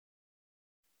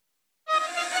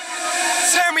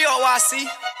posse.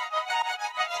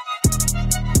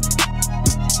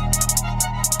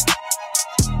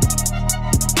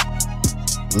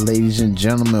 Ladies and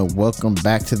gentlemen, welcome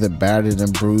back to the Battered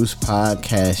and Bruised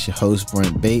podcast. Your host,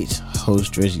 Brent Bates,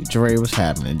 host, Drizzy Dre. What's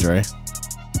happening, Dre?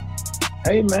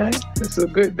 Hey, man, it's a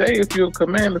good day if you're a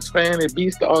Commanders fan. It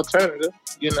beats the alternative,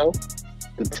 you know.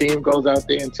 The team goes out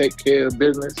there and take care of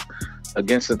business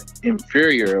against an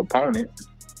inferior opponent.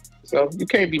 So you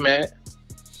can't be mad.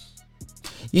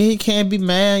 Yeah, you can't be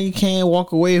mad. You can't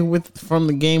walk away from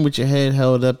the game with your head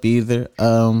held up either.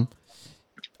 Why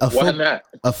not?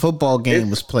 A football game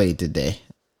was played today.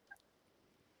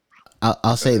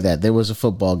 I'll say that. There was a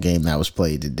football game that was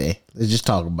played today. Let's just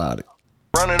talk about it.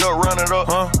 Run it up,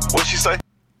 huh? What'd she say?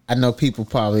 I know people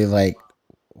probably like,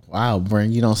 wow,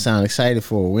 Brent, you don't sound excited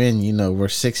for a win. You know, we're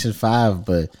 6-5,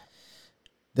 but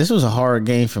this was a hard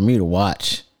game for me to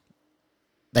watch.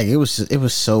 Like it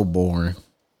was so boring.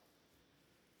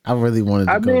 I really wanted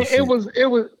to go to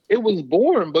sleep. It was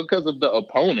boring because of the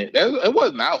opponent. It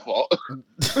wasn't our fault.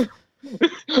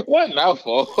 It wasn't our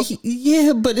fault.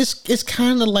 Yeah, but it's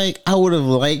kind of like I would have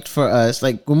liked for us,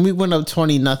 like when we went up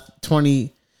 20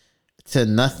 to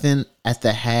nothing at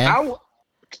the half.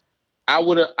 I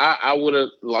would have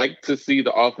liked to see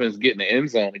the offense get in the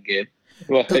end zone again.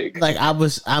 Like I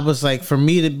was like, for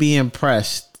me to be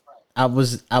impressed, I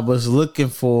was looking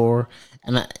for,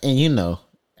 and you know,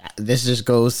 this just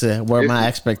goes to where my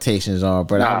expectations are.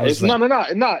 But it's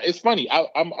funny.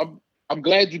 I'm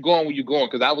glad you're going where you're going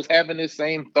because I was having this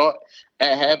same thought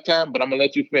at halftime. But I'm gonna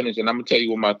let you finish, and I'm gonna tell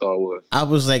you what my thought was. I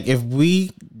was like, if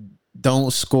we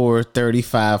don't score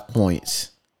 35 points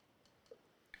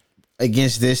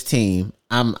against this team,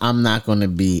 I'm not gonna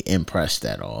be impressed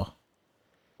at all.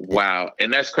 Wow,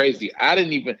 and that's crazy. I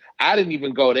didn't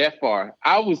even go that far.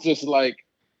 I was just like,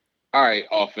 all right,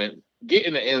 offense, get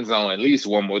in the end zone at least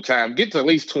one more time. Get to at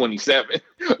least 27.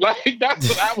 Like, that's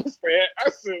what I was saying. I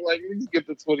said, like, at least get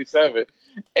to 27.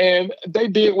 And they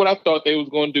did what I thought they was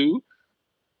going to do.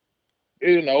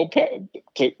 You know,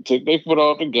 took their foot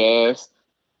off the gas.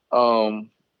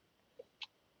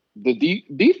 The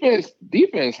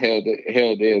defense held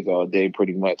theirs all day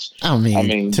pretty much. I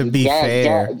mean to be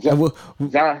fair.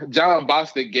 John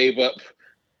Bostic gave up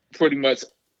pretty much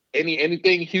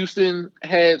anything Houston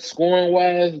had scoring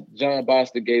wise. John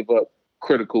Bostic gave up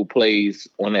critical plays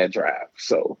on that drive.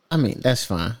 So I mean that's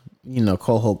fine. You know,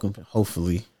 Cole Holcomb.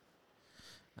 Hopefully,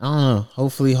 I don't know.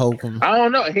 Hopefully Holcomb. I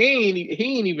don't know. He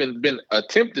ain't even been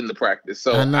attempting to practice.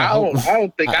 So I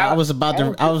don't think I was about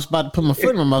to put my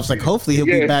foot in him. I was like, hopefully he'll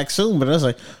be back soon. But I was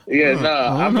like,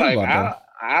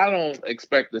 I don't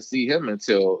expect to see him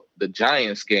until the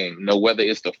Giants game. No, whether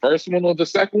it's the first one or the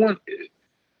second one,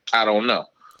 I don't know.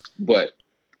 But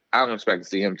I don't expect to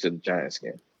see him to the Giants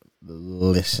game.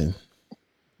 Listen,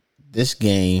 this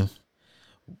game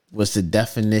was the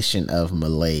definition of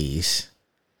malaise.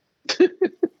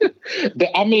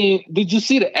 I mean, did you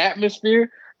see the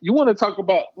atmosphere? You want to talk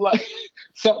about like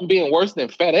something being worse than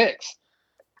FedEx?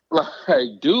 Like,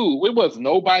 dude, it was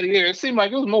nobody there. It seemed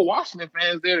like it was more Washington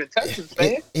fans there than Texans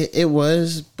fans. It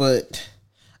was, but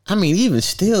I mean, even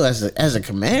still, as a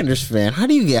Commanders fan, how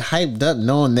do you get hyped up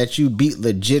knowing that you beat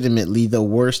legitimately the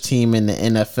worst team in the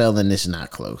NFL and it's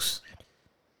not close?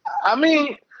 I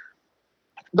mean,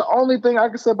 the only thing I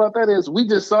can say about that is we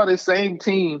just saw this same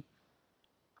team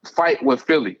fight with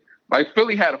Philly. Like,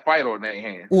 Philly had a fight on their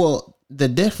hands. Well, the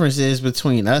difference is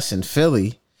between us and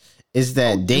Philly is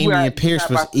that Dameon Pierce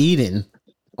was eating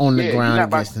on the ground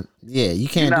against them. Yeah, you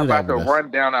can't do that. You're not about to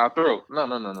run down our throat. No.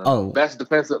 Oh, best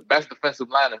defensive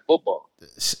line in football.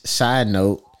 Side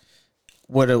note: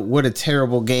 what a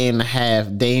terrible game to have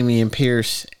Dameon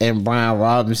Pierce and Brian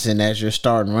Robinson as your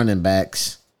starting running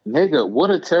backs. Nigga, what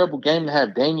a terrible game to have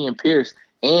Dameon Pierce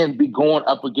and be going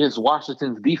up against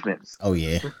Washington's defense. Oh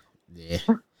yeah.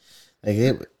 Like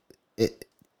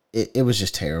it was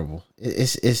just terrible.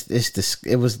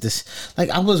 It was this, like,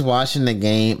 I was watching the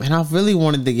game and I really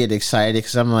wanted to get excited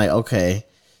because I'm like, okay,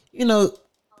 you know,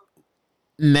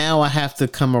 now I have to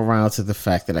come around to the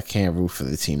fact that I can't root for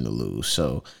the team to lose.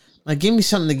 So, like, give me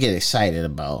something to get excited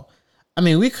about. I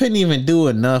mean, we couldn't even do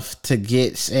enough to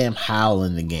get Sam Howell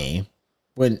in the game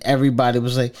when everybody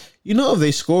was like, you know, if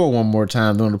they score one more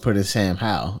time, they're going to put in Sam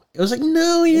Howell. It was like,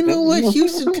 no, you know what?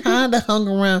 Houston kind of hung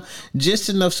around just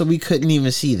enough so we couldn't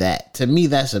even see that. To me,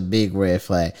 that's a big red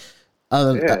flag.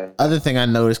 Other thing I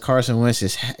noticed, Carson Wentz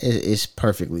is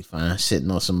perfectly fine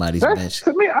sitting on somebody's bench.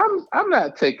 To me, I'm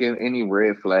not taking any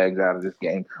red flags out of this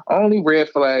game. Only red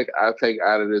flag I take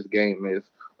out of this game is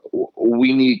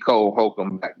we need Cole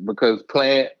Holcomb back because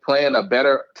playing a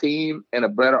better team and a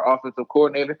better offensive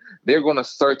coordinator, they're going to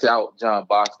search out John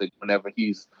Bostic whenever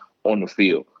he's on the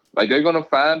field. Like they're gonna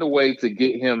find a way to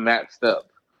get him matched up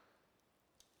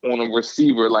on a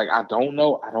receiver. Like I don't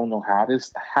know how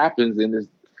this happens in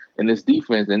this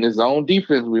defense, in his own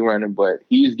defense we running, but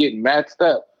he's getting matched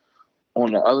up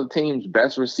on the other team's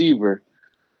best receiver.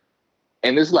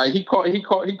 And it's like he caught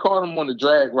him on the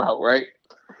drag route, right?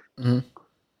 Mm-hmm.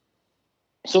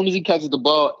 As soon as he catches the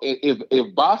ball, if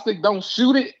Bostic don't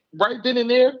shoot it right then and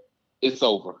there, it's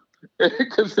over.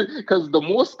 Because the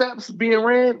more steps being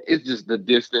ran, it's just the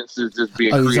distance is just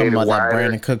being created. Oh, you're talking about that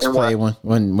Brandon Cooks play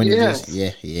when yes.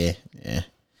 he just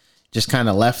just kind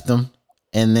of left them,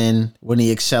 and then when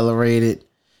he accelerated,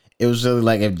 it was really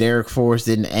like if Derek Forrest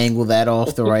didn't angle that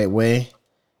off the right way,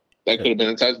 that could have been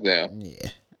a touchdown. Yeah.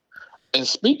 And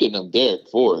speaking of Derek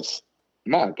Forrest,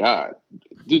 my God,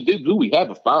 do we have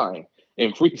a fine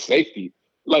in free safety?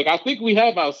 Like I think we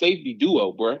have our safety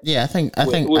duo, bro. Yeah, I think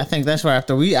that's right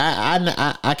after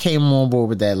I came on board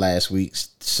with that last week.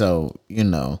 So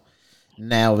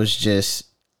now it's just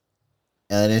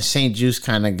then St. Juice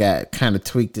kind of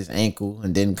tweaked his ankle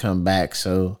and didn't come back.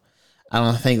 So I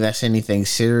don't think that's anything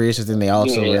serious. I think they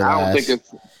also realized.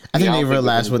 I think they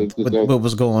realized what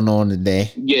was going on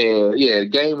today. Yeah.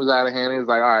 Game was out of hand. It was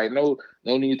like, all right, no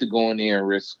need to go in there and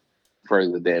risk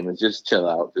further damage. Just chill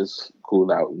out. Just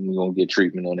cool out. We're gonna get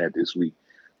treatment on that this week.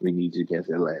 We need you against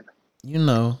Atlanta.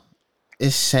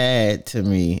 It's sad to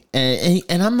me, and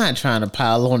I'm not trying to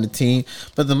pile on the team,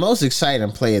 but the most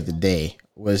exciting play of the day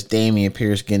was Dameon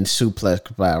Pierce getting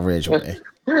suplexed by Ridgeway.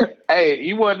 Hey,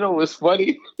 you want to know what's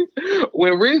funny?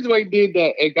 When Ridgeway did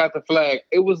that and got the flag,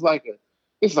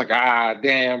 it's like,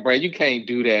 damn, bro, you can't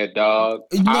do that, dog.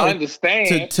 I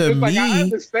understand. To me, I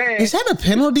understand. Is that a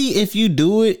penalty if you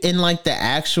do it in like the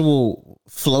actual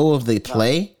flow of the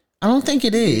play? I don't think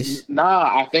it is.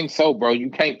 Nah, I think so, bro. You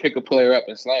can't pick a player up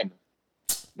and slam him.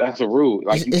 That's a rule.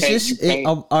 Like,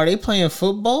 are they playing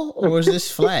football or is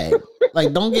this flag? Like,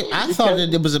 I thought that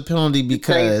it was a penalty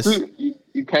because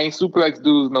you can't suplex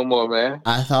dudes no more, man.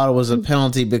 I thought it was a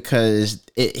penalty because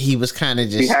he was kind of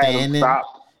just standing.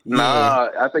 Nah,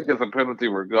 I think it's a penalty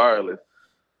regardless.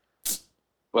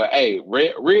 But hey,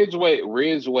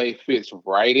 Ridgeway fits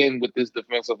right in with this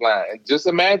defensive line. And just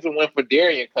imagine when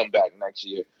Fedarian come back next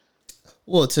year.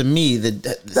 Well, to me,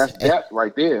 that's depth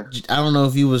right there. I don't know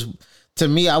if you was. To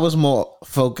me, I was more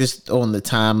focused on the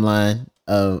timeline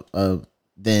of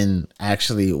than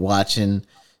actually watching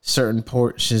certain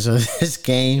portions of this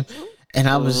game, and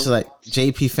I was like,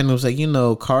 JP Finley was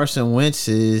like, Carson Wentz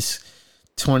is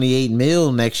 $28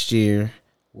 million next year,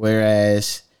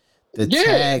 whereas the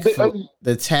tag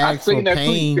for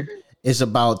Payne is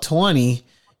about 20.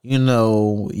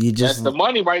 You just that's the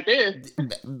money right there.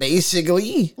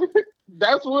 Basically,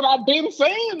 that's what I've been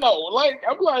saying though. Like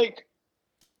I'm like,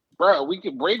 bro, we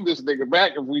could bring this nigga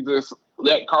back if we just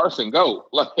let Carson go.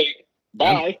 Like,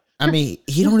 bye. I mean,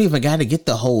 he don't even got to get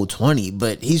the whole 20,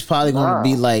 but he's probably going to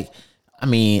be like,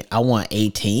 I want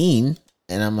 18,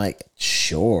 and I'm like,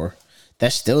 sure.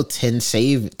 That's still 10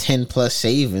 plus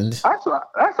savings. That's what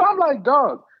I'm like,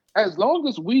 dog. As long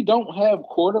as we don't have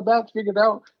quarterbacks figured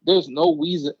out, there's no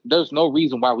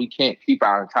reason why we can't keep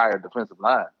our entire defensive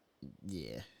line.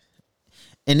 Yeah.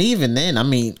 And even then,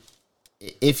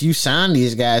 if you sign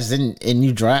these guys then and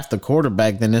you draft the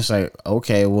quarterback, then it's like,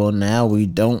 okay, well now we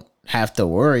don't have to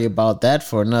worry about that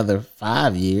for another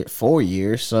 4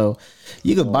 years. So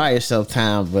you could buy yourself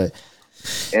time, but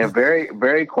and very,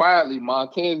 very quietly,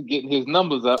 Montez getting his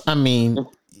numbers up.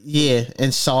 Yeah,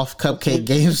 in soft cupcake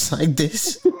games like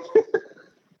this.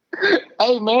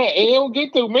 Hey man, he don't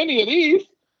get too many of these.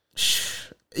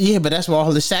 Yeah, but that's where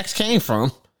all the sacks came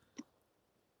from.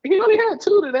 He only had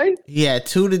 2 today. He had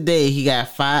 2 today. He got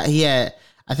 5. I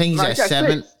think he's at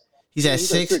 7. 6. He's at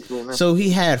 6. So he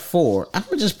had 4. I'm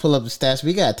gonna just pull up the stats.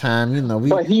 We got time,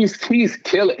 But he's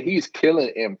killing. He's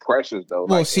killing in pressures though.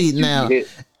 Well, see now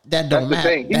that don't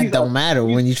matter. That don't matter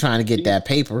when you're trying to get that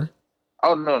paper.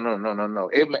 Oh no.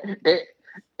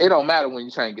 It don't matter when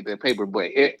you're trying to get that paper, but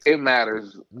it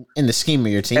matters in the scheme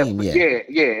of your team.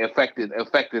 Affecting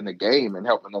the game and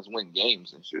helping us win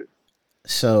games and shit.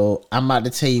 So I'm about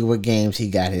to tell you what games he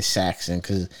got his sacks in,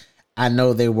 because I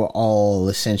know they were all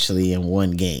essentially in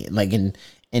one game. Like in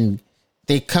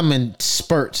they come in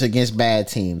spurts against bad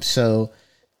teams. So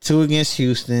 2 against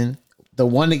Houston, the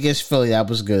 1 against Philly, that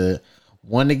was good.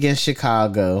 1 against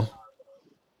Chicago,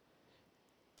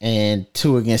 and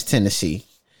 2 against Tennessee.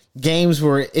 Games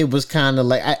where it was kind of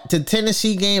like the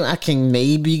Tennessee game, I can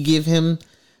maybe give him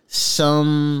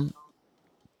some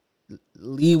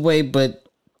leeway, but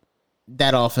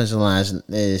that offensive line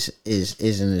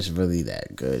isn't really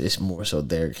that good. It's more so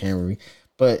Derrick Henry.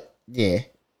 But yeah,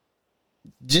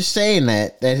 just saying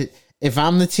that if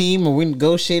I'm the team and we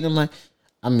negotiate, I'm like,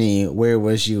 I mean, where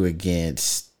was you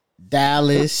against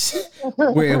Dallas?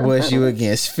 Where was you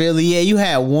against Philly? Yeah, you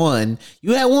had one.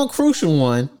 You had one crucial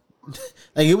one.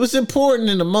 Like, it was important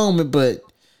in the moment, but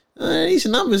these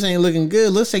numbers ain't looking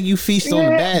good. Looks like you feast on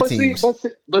the bad teams.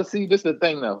 But see, this is the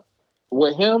thing, though.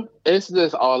 With him, it's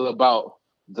just all about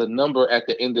the number at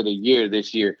the end of the year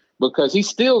this year, because he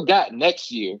still got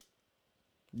next year.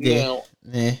 Now,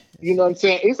 you know what I'm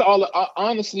saying? It's all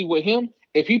honestly with him.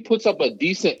 If he puts up a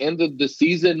decent end of the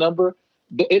season number,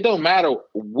 it don't matter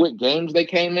what games they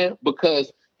came in,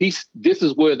 because this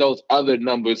is where those other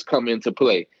numbers come into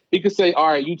play. He could say, all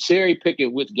right, you cherry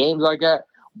picking which games I got,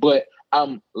 but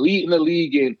I'm leading the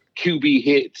league in QB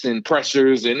hits and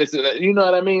pressures and this and that. You know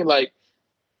what I mean? Like,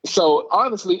 so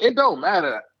honestly, it don't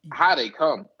matter how they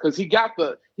come, because he got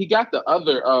the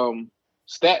other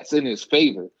stats in his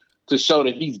favor to show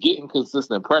that he's getting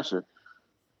consistent pressure.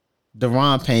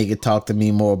 Deron Payne could talk to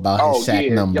me more about his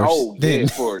sack numbers.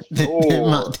 For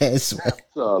sure.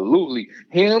 Absolutely.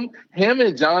 Him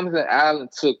and Jonathan Allen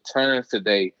took turns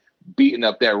today beating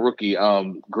up that rookie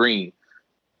Green.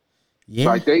 Yeah.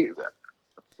 Like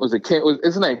isn't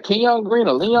his name Kenyon Green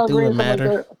or Leon Green? Something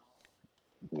like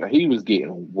that? He was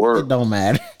getting work. It don't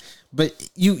matter. But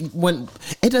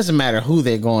it doesn't matter who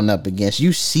they're going up against.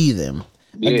 You see them.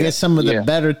 Against some of the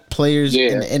better players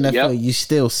in the NFL, you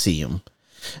still see them.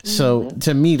 So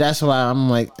to me, that's why I'm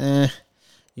like,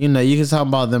 you can talk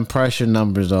about them pressure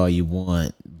numbers all you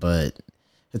want, but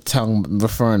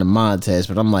referring to Montez,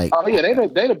 but I'm like, oh yeah,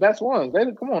 they the best ones.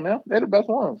 Come on now, they're the best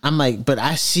ones. I'm like, but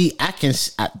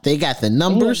they got the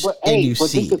numbers, but you see.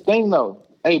 But that's the thing though.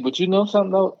 Hey, but you know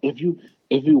something though? If you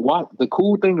watch, the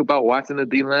cool thing about watching the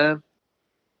D-line,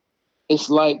 it's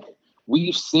like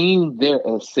we've seen their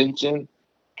ascension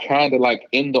kind of like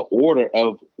in the order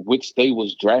of which they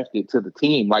was drafted to the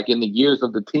team, like in the years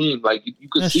of the team. Like you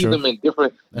could see them in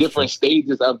different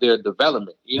stages of their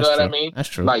development. You know what I mean? That's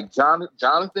true. Like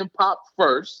Jonathan popped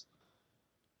first.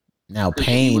 Now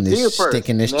Payne is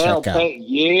sticking his check out.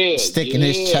 Sticking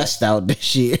his chest out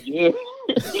this year. Yeah.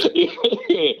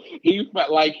 He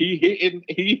felt like he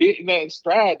hitting that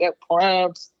stride, that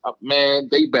prime. Man,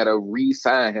 they better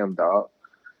re-sign him, dog.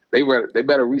 They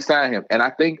better re-sign him, and I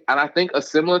think a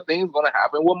similar thing is going to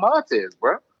happen with Montez,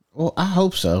 bro. Well, I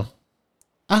hope so.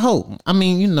 I hope. I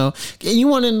mean, you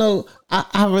want to know?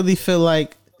 I really feel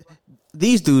like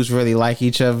these dudes really like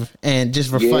each other, and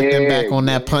just reflecting back on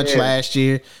that punch last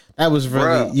year, that was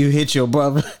really you hit your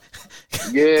brother.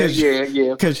 Because your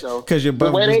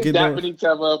brother the way was they dapping each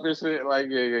other up and shit, like I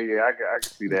can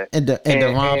see that. And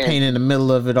Deron Payne in the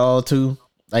middle of it all too,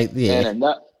 like And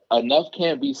enough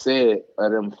can't be said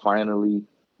of them finally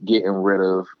getting rid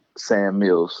of Sam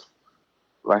Mills.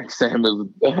 Like Sam Mills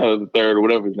the third or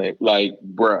whatever his name. Like,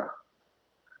 bruh.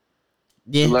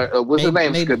 Yeah. Like, what's his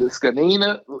name?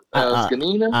 Scanina?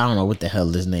 Scanina? I don't know what the hell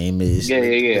his name is.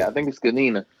 Yeah. I think it's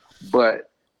Scanina.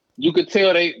 But you could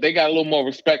tell they got a little more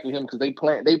respect for him because they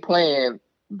playing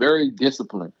very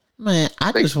disciplined. Man,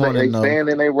 I just want to know. They stand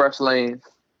in their rush lanes.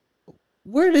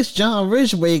 Where does John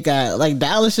Ridgeway got? Like,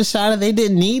 Dallas decided they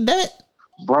didn't need that?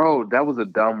 Bro, that was a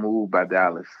dumb move by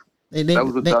Dallas. That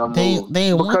was a dumb move.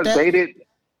 They because they didn't.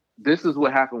 This is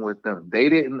what happened with them. They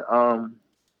didn't want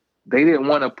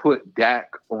to put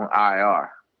Dak on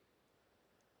IR,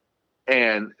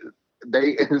 and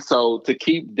so to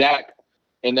keep Dak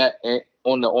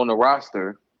on the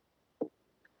roster,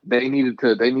 they needed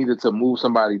to move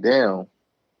somebody down.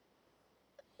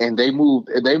 And they moved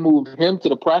him to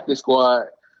the practice squad,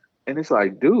 and it's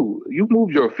like, dude, you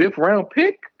moved your 5th round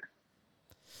pick.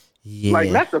 Yeah. Like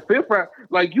not the 5th round.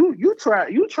 Like you try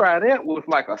that with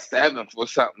like a 7th or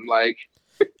something. Like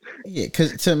yeah,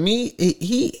 because to me,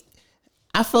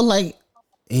 I feel like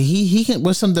he can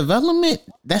with some development.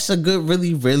 That's a good,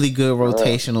 really, really good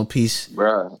rotational piece,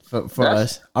 bro, for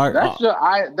us. That's your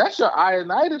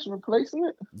Ionitis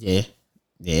replacement. Yeah,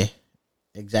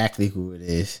 exactly who it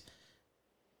is.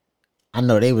 I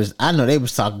know they was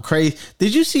talking crazy.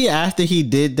 Did you see after he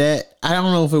did that? I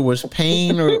don't know if it was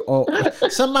Payne or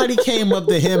somebody came up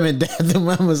to him and the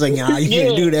mom was like, "Nah, you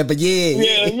can't do that." But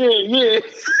yeah.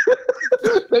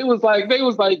 They was like,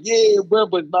 yeah, bro,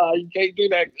 but nah, you can't do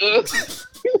that.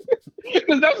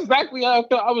 Because that's exactly how I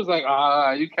felt. I was like,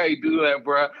 you can't do that,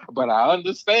 bro. But I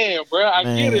understand, bro. I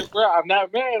get it, bro. I'm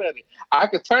not mad at it. I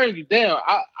could turn you down.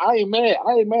 I ain't mad.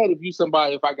 I ain't mad if you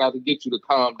somebody if I got to get you to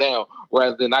calm down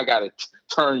rather than I got to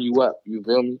turn you up. You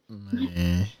feel me?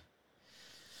 Man.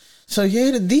 So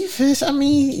yeah, the defense. I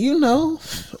mean,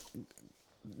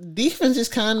 defense is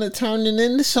kind of turning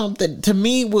into something to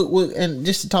me. And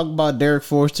just to talk about Derek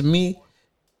Force, to me,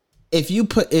 if you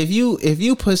put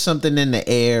something in the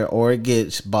air or it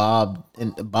gets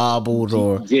bobbled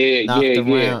or knocked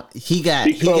around, he's got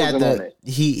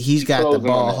the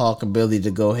ball hawk ability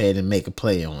to go ahead and make a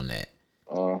play on that.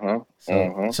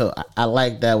 So I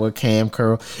like that with Cam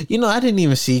Curl. I didn't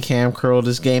even see Cam Curl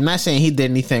this game. Not saying he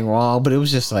did anything wrong, but it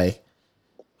was just like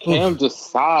Cam's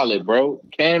just solid, bro.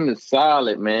 Cam is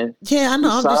solid, man. Yeah, I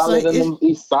know.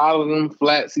 He's solid in them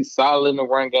flats. He's solid in the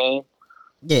run game.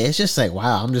 Yeah, it's just like,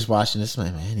 wow. I'm just watching this,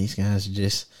 like, man. These guys are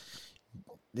just.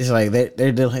 It's like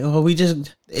they're like, oh, we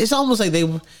just. It's almost like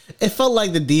it felt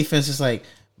like the defense is like,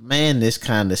 man, this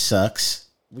kind of sucks.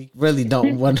 We really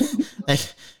don't want like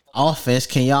offense.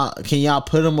 Can y'all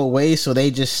put them away so they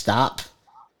just stop?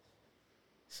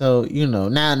 So now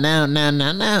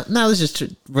let's just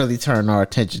really turn our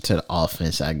attention to the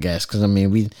offense, I guess, because I mean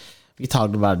we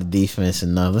talked about the defense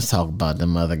enough. Let's talk about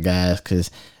them other guys because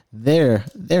they're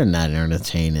not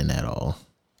entertaining at all.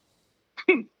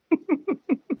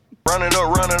 Run it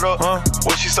up, huh?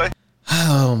 What she say?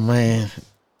 Oh man,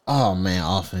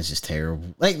 offense is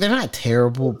terrible. Like they're not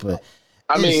terrible, but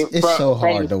it's so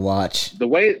hard to watch. The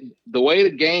way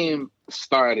the game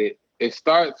started, it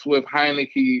starts with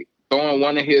Heineke throwing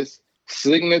one of his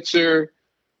signature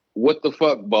what the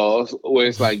fuck balls where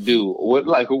it's like, dude,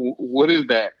 what is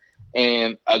that?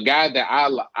 And a guy that I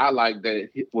like that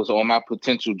was on my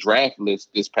potential draft list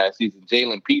this past season,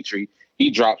 Jalen Petrie, he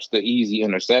drops the easy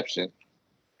interception,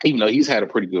 even though he's had a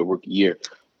pretty good rookie year.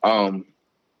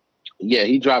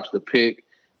 He drops the pick.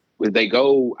 They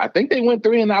go, I think they went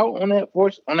 3 and out on that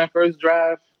first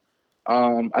drive.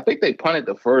 I think they punted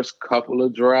the first couple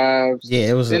of drives. Yeah,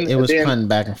 it was punting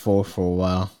back and forth for a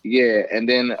while. Yeah, and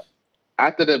then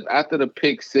after the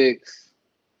pick six,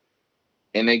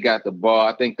 and they got the ball,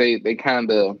 I think they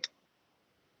kind of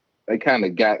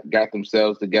got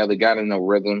themselves together, got in a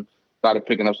rhythm, started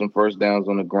picking up some first downs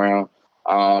on the ground.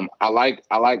 I like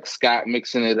Scott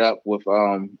mixing it up with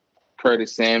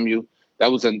Curtis Samuel.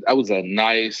 That was a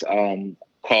nice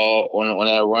call on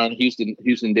that run.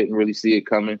 Houston didn't really see it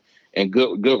coming. And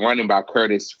good running by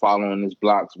Curtis, following his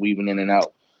blocks, weaving in and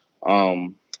out.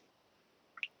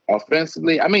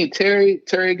 Offensively, I mean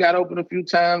Terry got open a few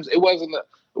times. It wasn't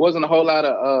a whole lot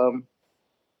of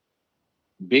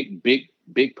big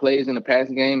plays in the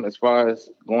passing game as far as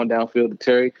going downfield to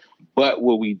Terry. But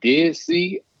what we did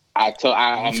see, I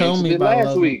mentioned it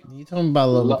last week. You told me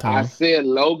about Logan. I said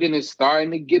Logan is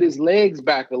starting to get his legs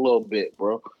back a little bit,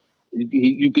 bro.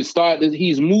 You could start.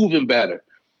 He's moving better.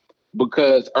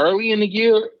 Because early in the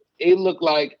year, it looked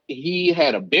like he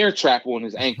had a bear trap on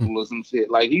his ankle or some shit.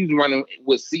 Like he was running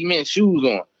with cement shoes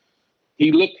on.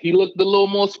 He looked a little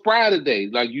more spry today.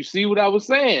 Like you see what I was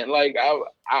saying. Like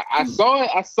I saw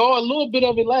it. I saw a little bit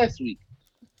of it last week.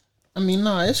 I mean,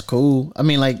 no, it's cool. I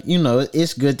mean, like,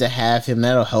 it's good to have him.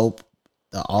 That'll help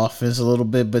the offense a little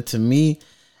bit. But to me,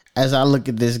 as I look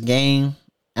at this game,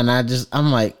 and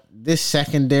I'm like, this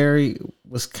secondary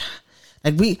was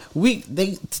like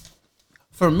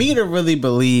for me to really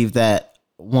believe that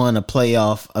a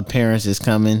playoff appearance is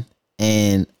coming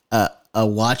and a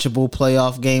watchable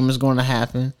playoff game is going to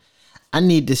happen, I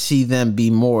need to see them be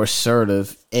more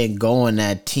assertive and going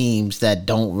at teams that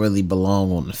don't really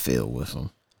belong on the field with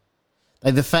them.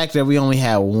 Like the fact that we only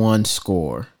had one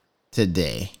score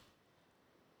today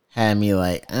had me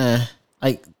like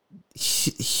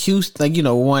Houston,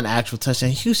 like, one actual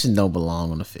touchdown. Houston don't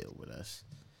belong on the field with us.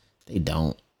 They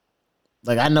don't.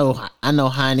 Like I know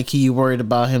Heineke, you worried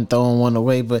about him throwing one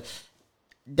away, but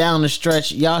down the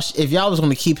stretch, if y'all was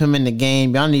going to keep him in the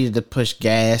game, y'all needed to push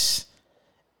gas.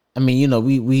 I mean,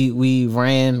 we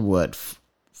ran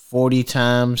 40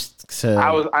 times.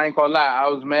 I ain't gonna lie, I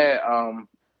was mad.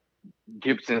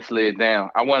 Gibson slid down.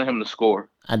 I wanted him to score.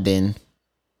 I didn't.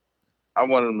 I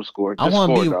wanted him to score. I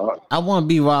want to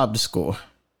be Rob to score.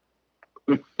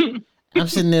 I'm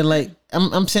sitting there like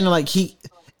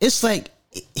it's like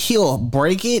he'll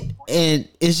break it, and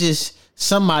it's just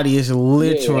somebody is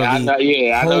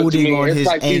literally holding on his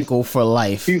ankle for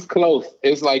life. He's close.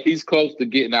 It's like he's close to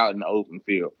getting out in the open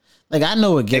field. Like I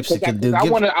know what Gibson can do. I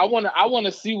want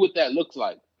to see what that looks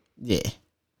like. Yeah.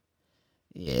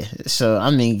 Yeah. So I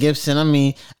mean, Gibson. I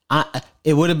mean,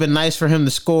 it would have been nice for him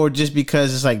to score just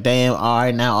because it's like, damn. All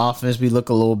right, now offense, we look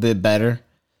a little bit better.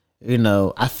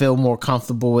 I feel more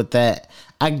comfortable with that.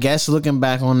 I guess looking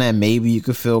back on that, maybe you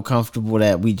could feel comfortable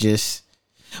that we just.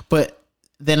 But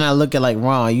then I look at like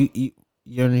Ron,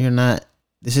 you're not.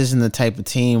 This isn't the type of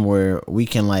team where we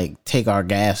can like take our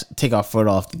foot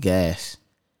off the gas.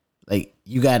 Like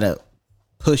you gotta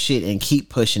push it and keep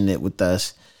pushing it with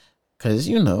us, because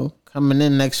coming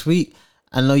in next week,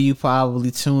 I know you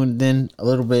probably tuned in a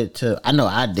little bit to. I know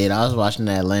I did. I was watching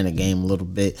the Atlanta game a little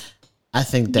bit. I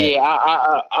think that. Yeah,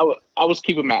 I was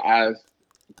keeping my eyes.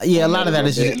 Yeah, a lot of that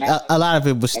is just, a lot of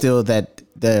it was still that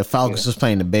the Falcons was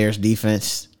playing the Bears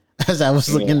defense. As I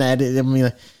was looking at it, I mean,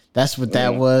 like, that's what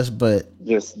that was. But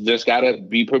just gotta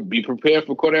be prepared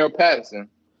for Cordell Patterson.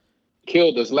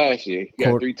 Killed us last year. He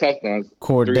got 3 touchdowns.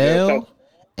 Cordell,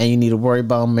 and you need to worry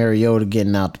about Mariota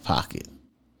getting out the pocket.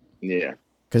 Yeah,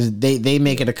 because they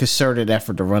make it a concerted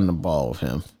effort to run the ball with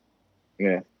him.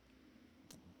 Yeah.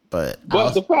 But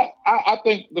the fact I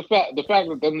think the fact that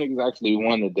them niggas actually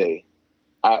won today,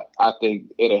 I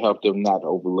think it'll help them not to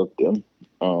overlook them.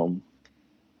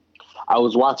 I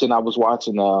was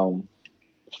watching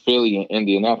Philly and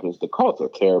Indianapolis. The Colts are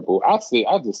terrible. I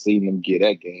just seen them get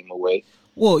that game away.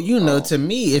 Well, to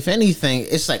me, if anything,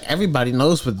 it's like everybody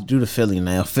knows what to do to Philly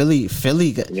now. Philly,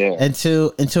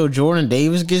 until Jordan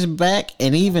Davis gets back,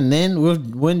 and even then,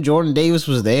 when Jordan Davis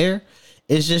was there,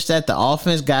 it's just that the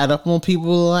offense got up on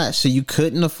people a lot, so you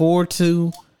couldn't afford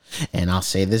to. And I'll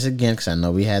say this again because I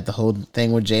know we had the whole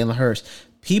thing with Jalen Hurts.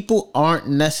 People aren't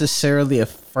necessarily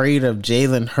afraid of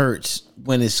Jalen Hurts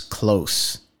when it's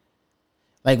close.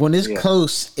 Like when it's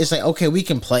close, it's like, okay, we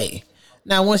can play.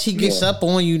 Now once he gets up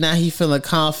on you, now he feeling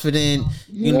confident.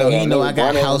 He know I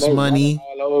got house money.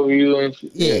 All over you and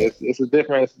it's a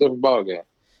different ball game.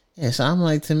 Yeah, so I'm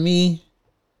like, to me,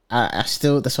 I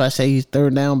still, that's why I say he's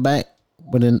third down back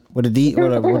with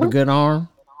a good arm.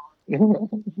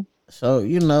 So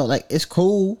like it's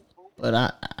cool, but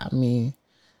I mean,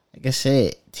 like I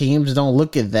said, teams don't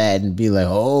look at that and be like,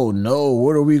 oh no,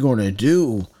 what are we gonna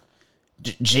do?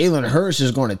 Jalen Hurts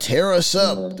is going to tear us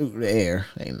up through the air.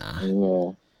 Hey, nah.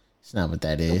 Yeah. It's not what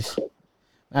that is.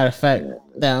 Matter of fact,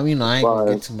 I ain't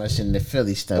gonna get too much into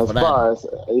Philly stuff. As far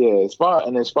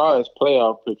as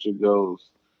playoff picture goes,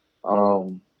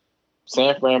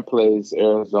 San Fran plays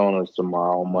Arizona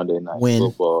tomorrow on Monday Night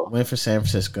Football. Win for San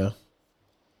Francisco.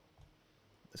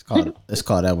 Let's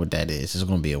call that what that is. It's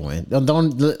gonna be a win.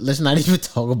 Let's not even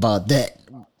talk about that.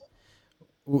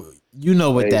 You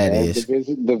know what that is.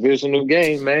 Divisional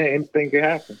game, man. Anything can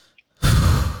happen.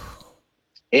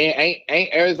 And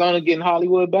ain't Arizona getting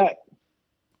Hollywood back?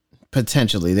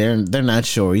 Potentially. They're not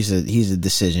sure. He's a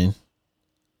decision.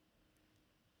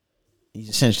 He's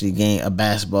essentially a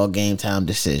basketball game time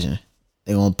decision.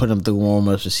 They're gonna put him through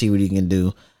warm-ups to see what he can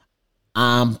do.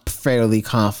 I'm fairly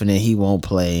confident he won't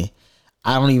play.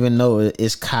 I don't even know.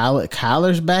 Is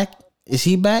Kyler's back? Is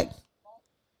he back?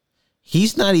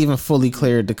 He's not even fully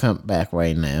cleared to come back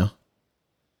right now.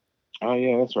 Oh,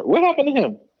 yeah, that's right. What happened to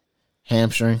him?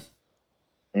 Hamstring.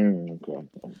 Okay.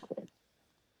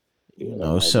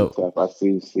 So I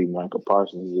see Michael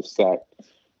Parsons just sacked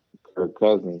Kirk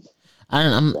Cousins. I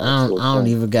don't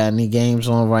even got any games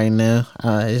on right now.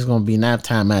 It's gonna be nap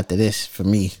time after this for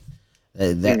me.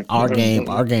 That our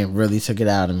game really took it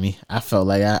out of me. I felt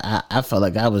like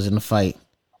I was in a fight.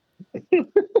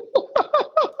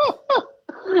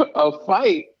 A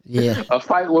fight? Yeah. A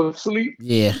fight with sleep?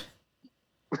 Yeah.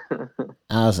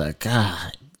 I was like,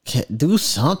 God, do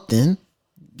something.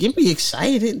 Get me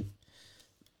excited.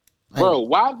 Bro,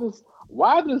 why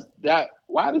does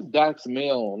Dax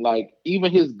Milne, like,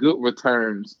 even his good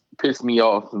returns piss me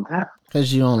off sometimes?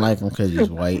 Because you don't like him because he's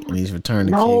white and he's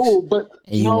returning kicks.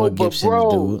 And you want Gibson to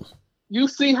do it. You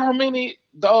see how many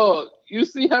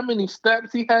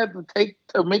steps he had to take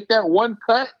to make that one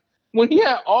cut? When he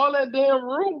had all that damn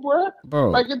room, bro.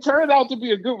 Like, it turned out to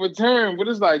be a good return, but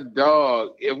it's like,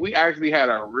 dog, if we actually had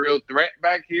a real threat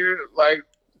back here, like,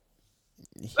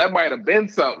 that might have been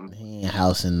something. He ain't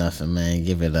housing nothing, man.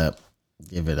 Give it up.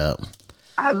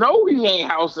 I know he ain't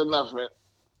housing nothing.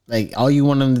 Like, all you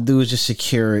want him to do is just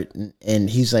secure it, and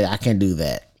he's like, I can do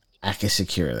that. I can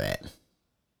secure that.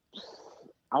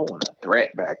 I want a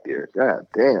threat back there. God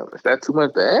damn. Is that too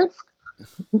much to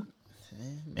ask?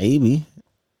 Maybe.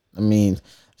 I mean,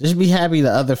 just be happy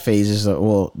the other phases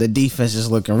the defense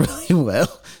is looking really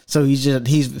well. So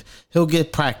he'll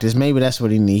get practice. Maybe that's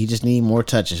what he needs. He just need more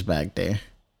touches back there.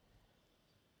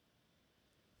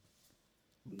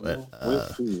 But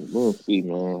we'll see,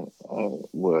 man.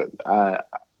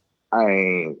 I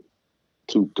ain't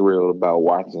too thrilled about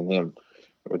watching him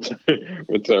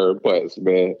return punts,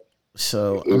 man.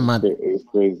 So it's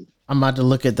crazy. I'm about to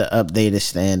look at the updated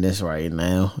standings right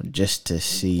now just to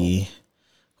see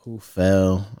who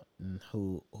fell and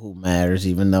who matters,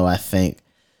 even though I think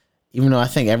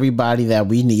everybody that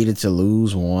we needed to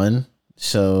lose won.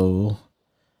 So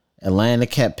Atlanta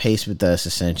kept pace with us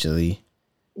essentially.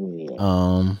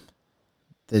 Yeah.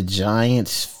 The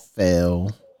Giants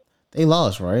fell. They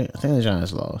lost, right? I think the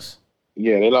Giants lost.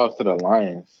 Yeah, they lost to the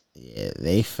Lions. Yeah,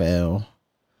 they fell.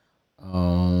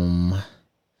 And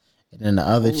then the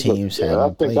other teams I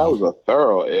haven't think played. that was a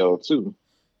thorough L too.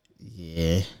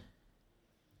 Yeah.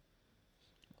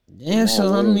 Yeah,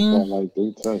 so I mean, like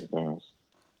 3 touchdowns.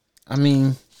 I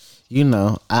mean,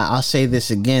 I'll say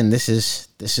this again. This is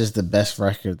the best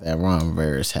record that Ron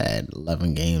Rivera's had.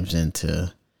 11 games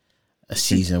into a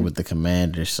season with the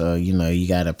Commanders, so you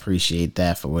gotta appreciate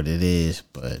that for what it is.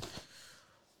 But,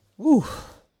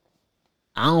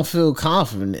 I don't feel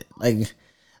confident. Like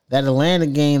that Atlanta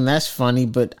game, that's funny,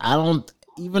 but I don't.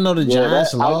 Even though the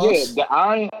Giants lost,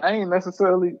 I ain't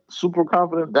necessarily super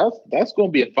confident. That's going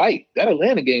to be a fight. That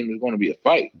Atlanta game is going to be a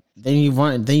fight. Then you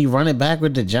run it back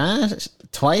with the Giants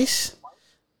twice.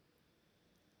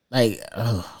 Like,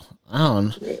 I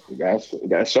don't know. You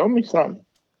gotta show me something.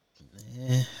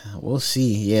 Yeah, we'll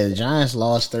see. Yeah, the Giants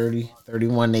lost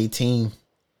 31-18.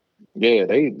 Yeah,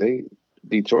 they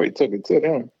Detroit took it to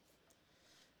them.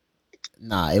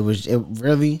 Nah, it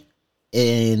really,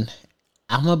 and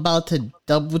I'm about to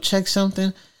double check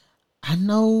something. I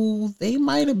know they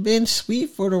might have been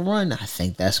sweet for the run. I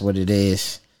think that's what it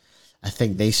is. I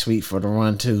think they sweet for the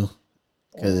run too,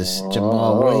 because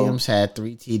Jamal Williams had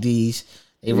 3 TDs.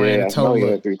 They ran a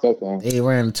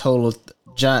total.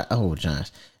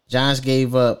 Giants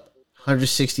gave up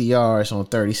 160 yards on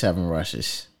 37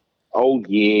 rushes. Oh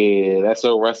yeah, that's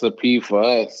a recipe for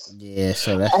us. Yeah,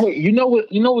 so that's. Hey, you know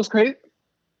what's crazy?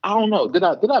 I don't know. Did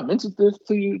I mention this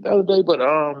to you the other day? But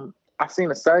I seen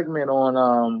a segment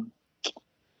on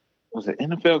was it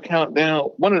NFL Countdown?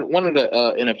 One of the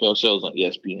NFL shows on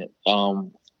ESPN.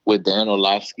 With Dan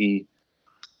Orlovsky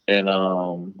and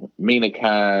Mina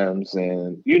Kimes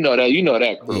and you know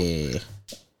that crew. Yeah.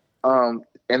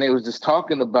 And it was just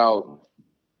talking about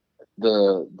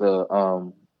the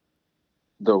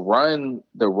run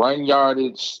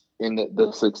yardage and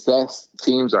the success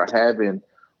teams are having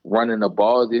running the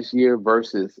ball this year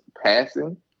versus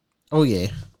passing. Oh yeah,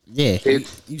 you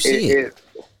see it.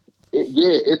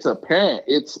 It's apparent.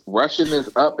 It's rushing is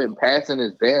up and passing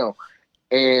is down,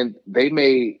 and they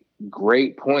made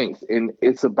great points. And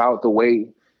it's about the way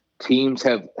teams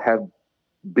have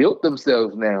built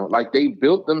themselves now. Like they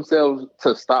built themselves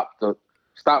to stop the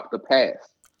pass.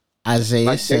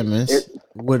 Isaiah Simmons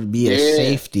would be a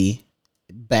safety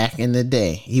back in the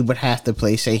day. He would have to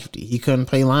play safety. He couldn't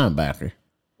play linebacker.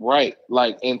 Right.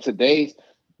 Like in today's,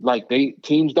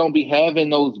 teams don't be having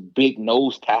those big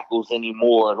nose tackles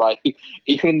anymore. Like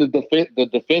even the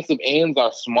defensive ends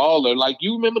are smaller. Like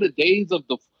you remember the days of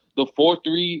the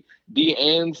 4-3 D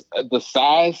ends, the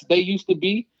size they used to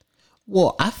be.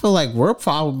 Well, I feel like we're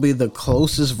probably the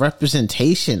closest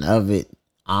representation of it,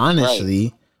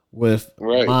 honestly, with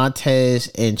Montez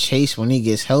and Chase when he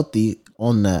gets healthy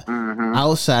on the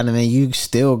outside, and then you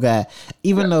still got,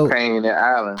 even though Payne and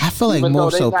Allen. I feel like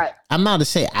more so. I'm not to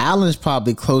say Allen's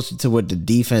probably closer to what the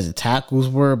defensive tackles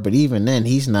were, but even then,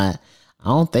 he's not. I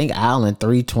don't think Allen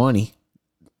 320.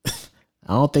 I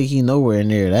don't think he nowhere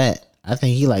near that. I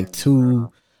think he like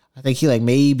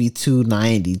maybe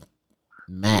 290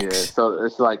 max. Yeah, so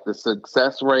it's like the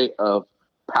success rate of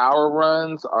power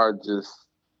runs are just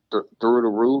through the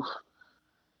roof.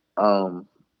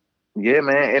 Yeah,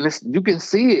 man, and you can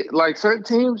see it. Like certain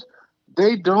teams,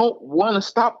 they don't want to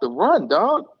stop the run,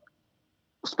 dog.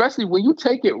 Especially when you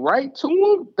take it right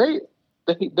to them,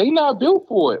 they not built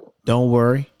for it. Don't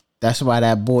worry. That's why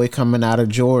that boy coming out of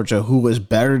Georgia, who was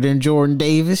better than Jordan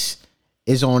Davis,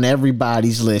 is on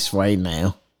everybody's list right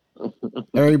now.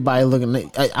 Everybody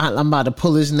looking. I'm about to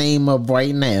pull his name up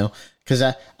right now because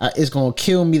it's gonna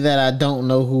kill me that I don't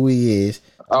know who he is.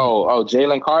 Oh,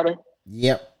 Jalen Carter.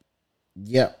 Yep.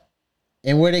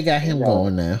 And where they got him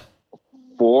going now?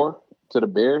 4 to the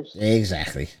Bears.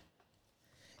 Exactly.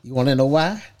 You want to know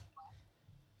why?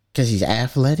 Because he's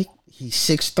athletic. He's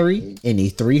 6'3" and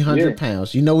he's 300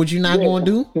 pounds. You know what you're not going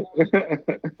to do?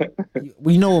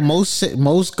 We know what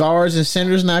most guards and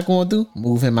centers not going to do?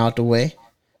 Move him out the way.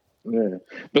 Yeah,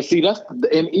 but see that's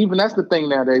the thing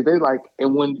nowadays. They like,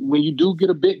 and when you do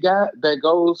get a big guy that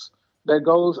goes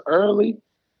early,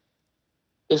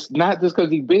 it's not just because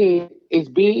he's big. It's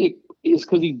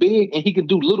because he's big and he can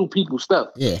do little people stuff.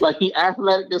 Yeah, like he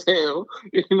athletic as hell.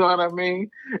 You know what I mean?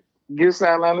 Get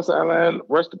sideline to sideline,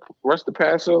 rush the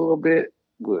passer a little bit.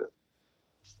 But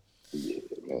yeah,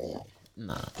 man.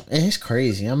 Nah, it's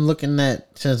crazy. I'm looking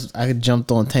at, since I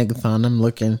jumped on Tankathon, I'm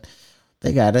looking.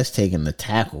 They got us taking the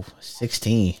tackle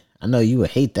 16. I know you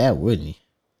would hate that, wouldn't you?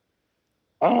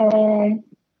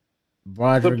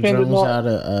 Broderick Jones out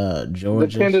of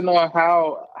Georgia. Depending on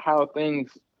how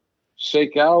things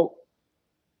shake out,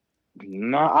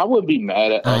 I would be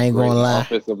mad at. I ain't gonna lie.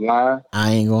 Offensive line.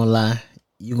 I ain't gonna lie.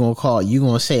 You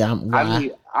gonna say I'm.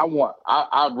 I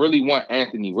I really want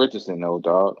Anthony Richardson though,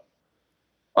 dog.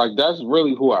 Like that's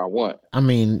really who I want. I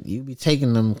mean, you be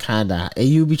taking them kind of,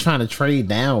 you be trying to trade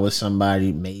down with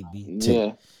somebody maybe.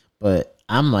 Yeah. But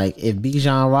I'm like, if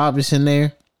Bijan Robinson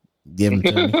there, give him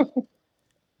to me.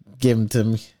 Give him to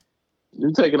me.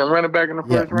 You taking a running back in the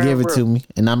first round? Give it to me,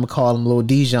 and I'm gonna call him Lil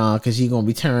Dijon because he gonna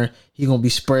be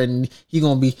spreading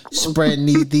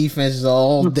these defenses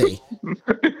all day.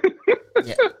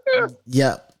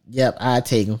 Yep. I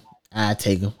take him.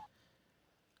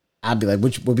 I'd be like,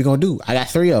 what we gonna do? I got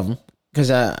 3 of them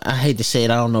because I hate to say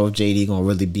it. I don't know if JD gonna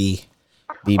really be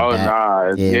back.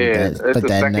 Nah, it's the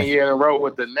second year in a row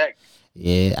with the neck.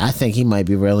 Yeah, I think he might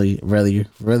be really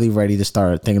ready to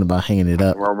start thinking about hanging it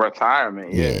up. Well,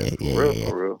 retirement,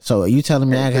 for real. So you telling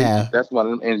me I can have? That's one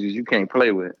of them injuries you can't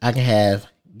play with. I can have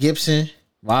Gibson,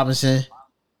 Robinson,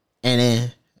 and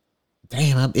then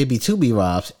it'd be 2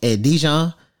 B-Robs and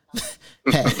Dijon.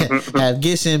 have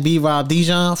Gibson, B-Rob,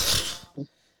 Dijon.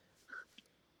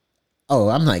 Oh,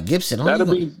 I'm like Gibson. That'll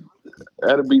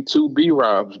be 2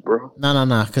 B-Robs, bro.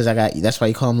 No, because that's why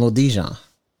you call him Lil Dijon.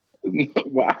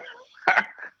 Wow.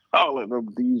 All of them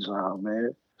Dijon,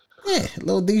 man. Yeah,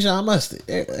 Lil Dijon mustard.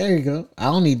 There you go. I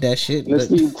don't need that shit. Let's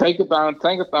see,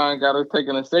 Tankathon got us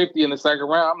taking a safety in the second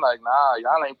round. I'm like, nah,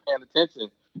 y'all ain't paying attention.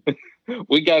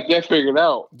 We got that figured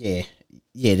out. Yeah,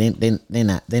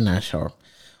 they're not sharp.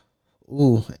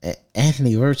 Ooh,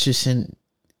 Anthony Richardson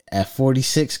at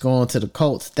 46 going to the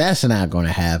Colts. That's not going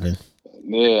to happen.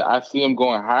 Yeah, I see him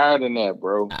going higher than that,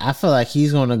 bro. I feel like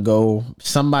he's going to go.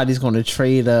 Somebody's going to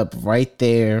trade up right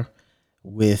there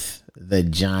with the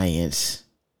Giants.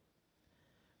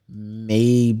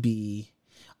 Maybe.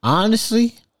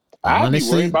 Honestly, I'd be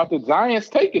worried about the Giants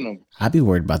taking him. I'd be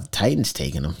worried about the Titans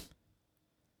taking him.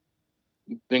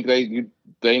 You think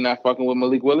they not fucking with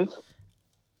Malik Willis?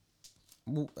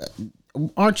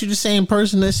 Aren't you the same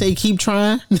person that say keep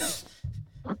trying?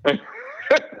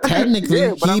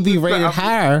 Technically, he'd be rated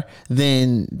higher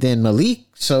than Malik,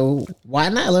 so why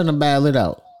not let him battle it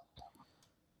out?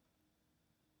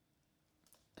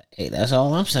 Hey, that's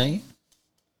all I'm saying.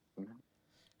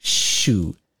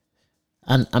 Shoot,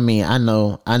 I mean, I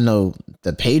know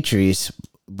the Patriots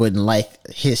wouldn't like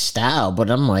his style,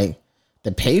 but I'm like,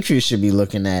 the Patriots should be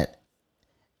looking at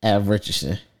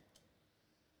Richardson.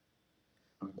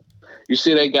 You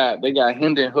see, they got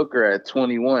Hendon Hooker at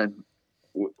 21.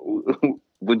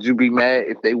 Would you be mad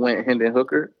if they went Hendon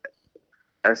Hooker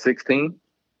at 16?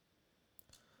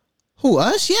 Who,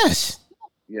 us? Yes.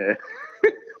 Yeah.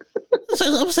 So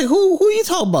I'm saying, who you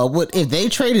talking about? What if they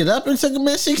traded up and took him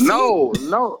at 16? No,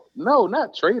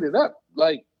 not traded up.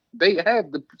 Like they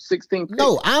had the 16 pick.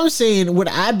 No, I'm saying, would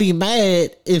I be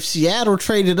mad if Seattle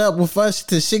traded up with us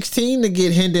to 16 to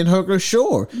get Hendon Hooker?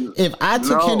 Sure. If I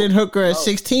took Hendon Hooker at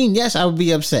 16, yes, I would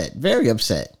be upset. Very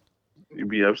upset. You'd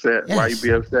be upset? Yes. Why you be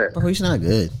upset? Bro, he's not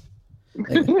good.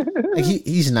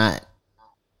 He's not.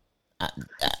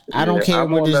 I don't care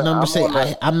what his numbers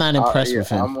say. I'm not impressed with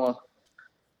him.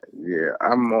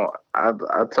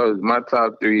 I told you, my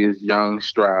top 3 is Young,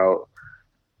 Stroud,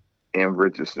 and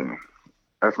Richardson.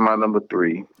 That's my number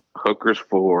 3. Hooker's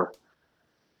 4.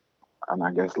 And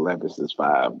I guess Levis is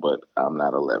 5, but I'm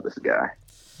not a Levis guy.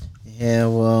 Yeah,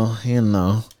 well,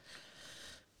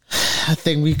 I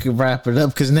think we could wrap it up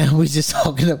because now we're just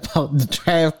talking about the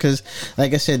draft. Because,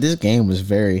 like I said, this game was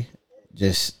very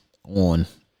just on.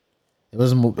 It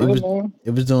was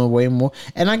doing way more.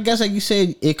 And I guess, like you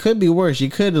said, it could be worse. You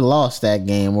could have lost that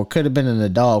game or could have been in a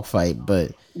dogfight.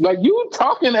 But like you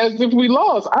talking as if we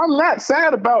lost. I'm not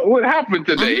sad about what happened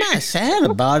today. I'm not sad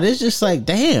about it. It's just like,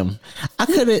 damn, I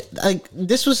could have like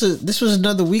this was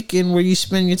another weekend where you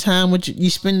spend your time you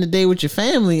spend the day with your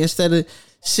family instead of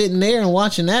sitting there and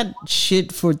watching that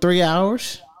shit for 3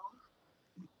 hours.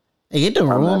 Like, it done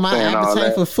ruined my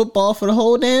appetite for football for the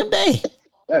whole damn day.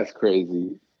 That's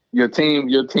crazy. Your team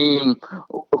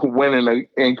winning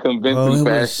in convincing fashion.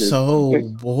 It was so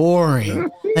boring.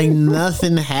 Like,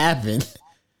 nothing happened.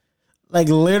 Like,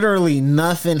 literally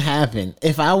nothing happened.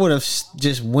 If I would have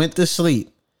just went to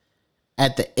sleep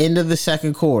at the end of the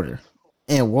second quarter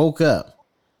and woke up,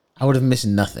 I would have missed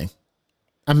nothing.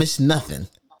 I missed nothing.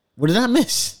 What did I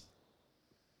miss?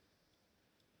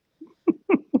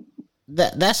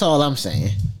 That's all I'm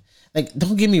saying. Like,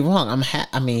 don't get me wrong.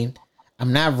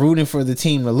 I'm not rooting for the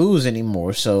team to lose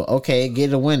anymore. So, okay,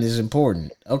 get a win is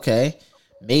important. Okay,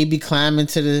 maybe climbing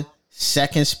to the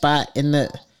second spot in the.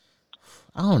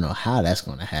 I don't know how that's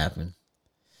going to happen.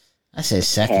 I said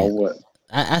second. What?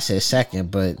 I said second,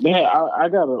 but yeah, I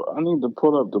need to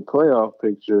pull up the playoff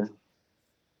picture.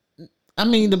 I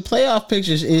mean, the playoff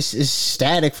pictures is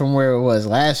static from where it was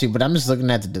last year, but I'm just looking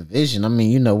at the division. I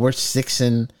mean, we're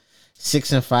 6-5.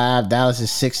 Dallas is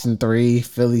 6-3.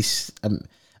 Phillies,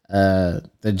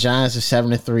 the Giants are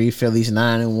 7-3. Phillies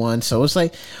 9-1. So it's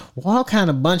like we're all kind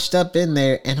of bunched up in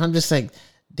there, and I'm just like,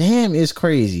 damn, it's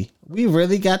crazy. We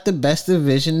really got the best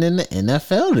division in the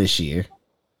NFL this year.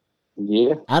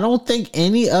 Yeah, I don't think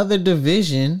any other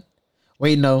division.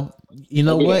 Wait, no. You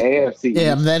know what? AFC.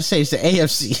 Yeah, I'm about to say it's the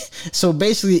AFC. So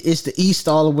basically, it's the East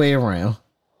all the way around.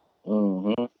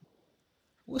 Mm-hmm.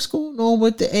 What's going on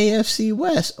with the AFC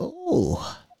West?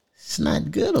 Oh, it's not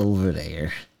good over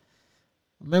there.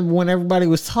 Remember when everybody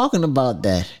was talking about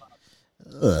that?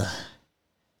 Ugh.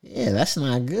 Yeah, that's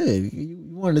not good. You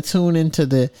want to tune into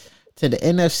the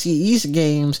NFC East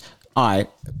games? All right,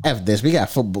 after this, we got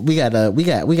football. We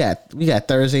got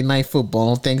Thursday night football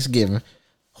on Thanksgiving.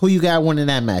 Who you got winning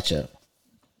that matchup?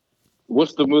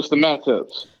 What's the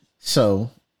matchups?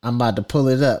 So I'm about to pull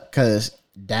it up because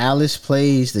Dallas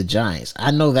plays the Giants.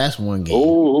 I know that's one game.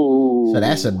 Ooh. So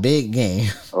that's a big game.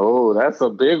 Oh, that's a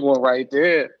big one right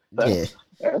there. That's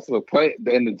a play.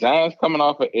 And the Giants coming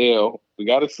off an L. We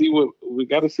got to see what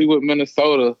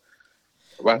Minnesota.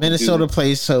 Minnesota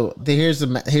plays. So here's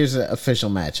the official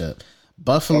matchup.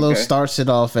 Buffalo starts it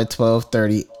off at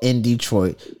 12:30 in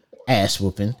Detroit. Ass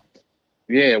whooping.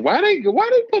 Yeah, why they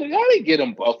get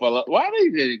them Buffalo? Why they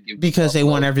did it? Because Buffalo? They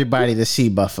want everybody to see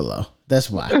Buffalo. That's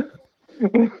why.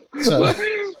 So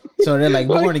they're like,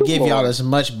 we're going to give y'all as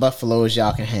much Buffalo as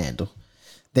y'all can handle.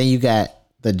 Then you got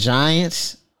the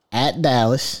Giants at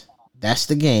Dallas. That's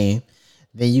the game.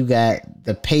 Then you got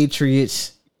the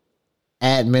Patriots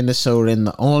at Minnesota. And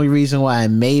the only reason why it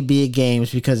may be a game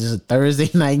is because it's a Thursday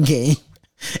night game.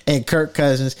 And Kirk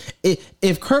Cousins,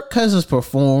 if Kirk Cousins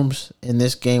performs in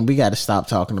this game, we got to stop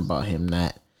talking about him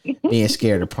not being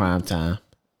scared of prime time.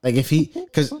 Like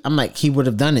because I'm like, he would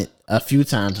have done it a few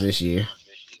times this year.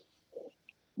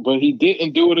 But he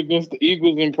didn't do it against the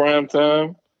Eagles in prime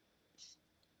time.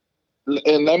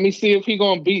 And let me see if he's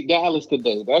gonna beat Dallas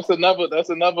today. That's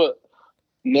another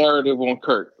narrative on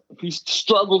Kirk. He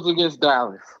struggles against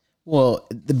Dallas. Well,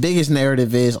 the biggest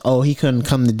narrative is, he couldn't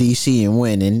come to DC and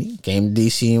win, and he came to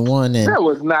DC and won. And that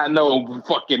was not no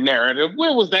fucking narrative.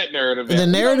 Where was that narrative? The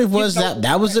narrative was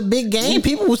that was a big game.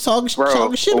 People was talking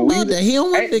shit about that. He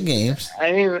don't win big games.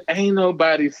 Ain't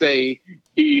nobody say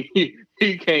he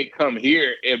can't come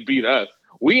here and beat us.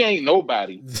 We ain't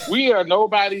nobody. We are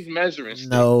nobody's measuring stick.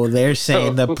 No, they're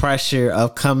saying the pressure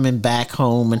of coming back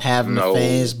home and having the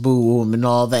fans boo him and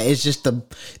all that. It's just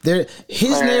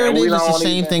his narrative is the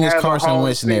same thing as Carson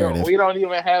Wentz's narrative. We don't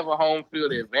even have a home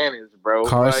field advantage, bro.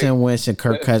 Carson Wentz and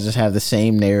Kirk Cousins have the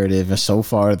same narrative, and so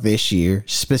far this year,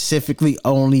 specifically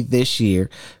only this year,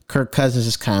 Kirk Cousins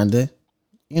is kind of,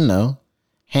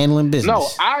 handling business. No,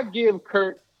 I give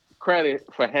Kirk credit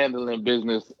for handling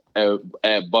business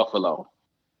at Buffalo.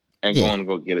 And going to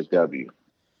go get a W.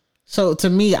 So to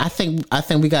me, I think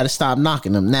we got to stop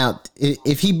knocking him. Now,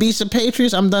 if he beats the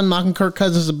Patriots, I'm done knocking Kirk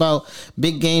Cousins about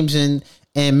big games, and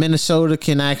Minnesota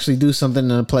can actually do something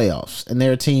in the playoffs. And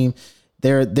they're a team,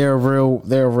 they're a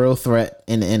real threat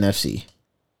in the NFC.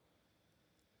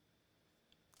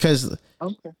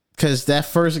 Because that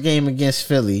first game against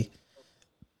Philly,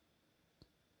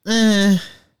 nah,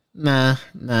 I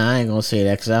ain't gonna say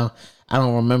that because I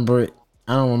don't remember it.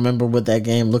 I don't remember what that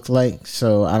game looked like,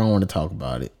 so I don't want to talk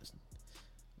about it.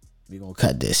 We're gonna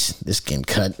cut this. This getting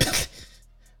cut.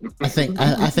 I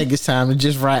think it's time to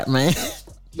just wrap, man.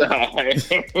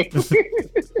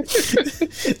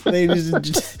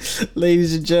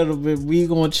 Ladies and gentlemen, we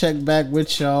gonna check back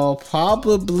with y'all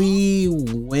probably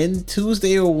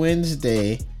Tuesday or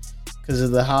Wednesday because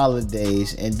of the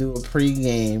holidays and do a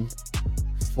pregame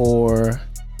for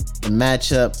the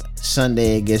matchup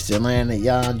Sunday against Atlanta.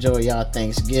 Y'all enjoy y'all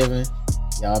Thanksgiving.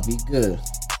 Y'all be good.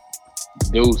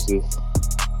 Deuces.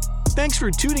 Thanks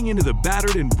for tuning into the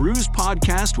Battered and Bruised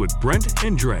podcast with Brent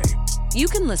and Dre. You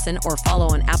can listen or follow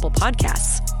on Apple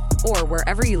Podcasts or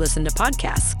wherever you listen to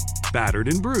podcasts. Battered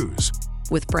and Bruised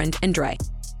with Brent and Dre.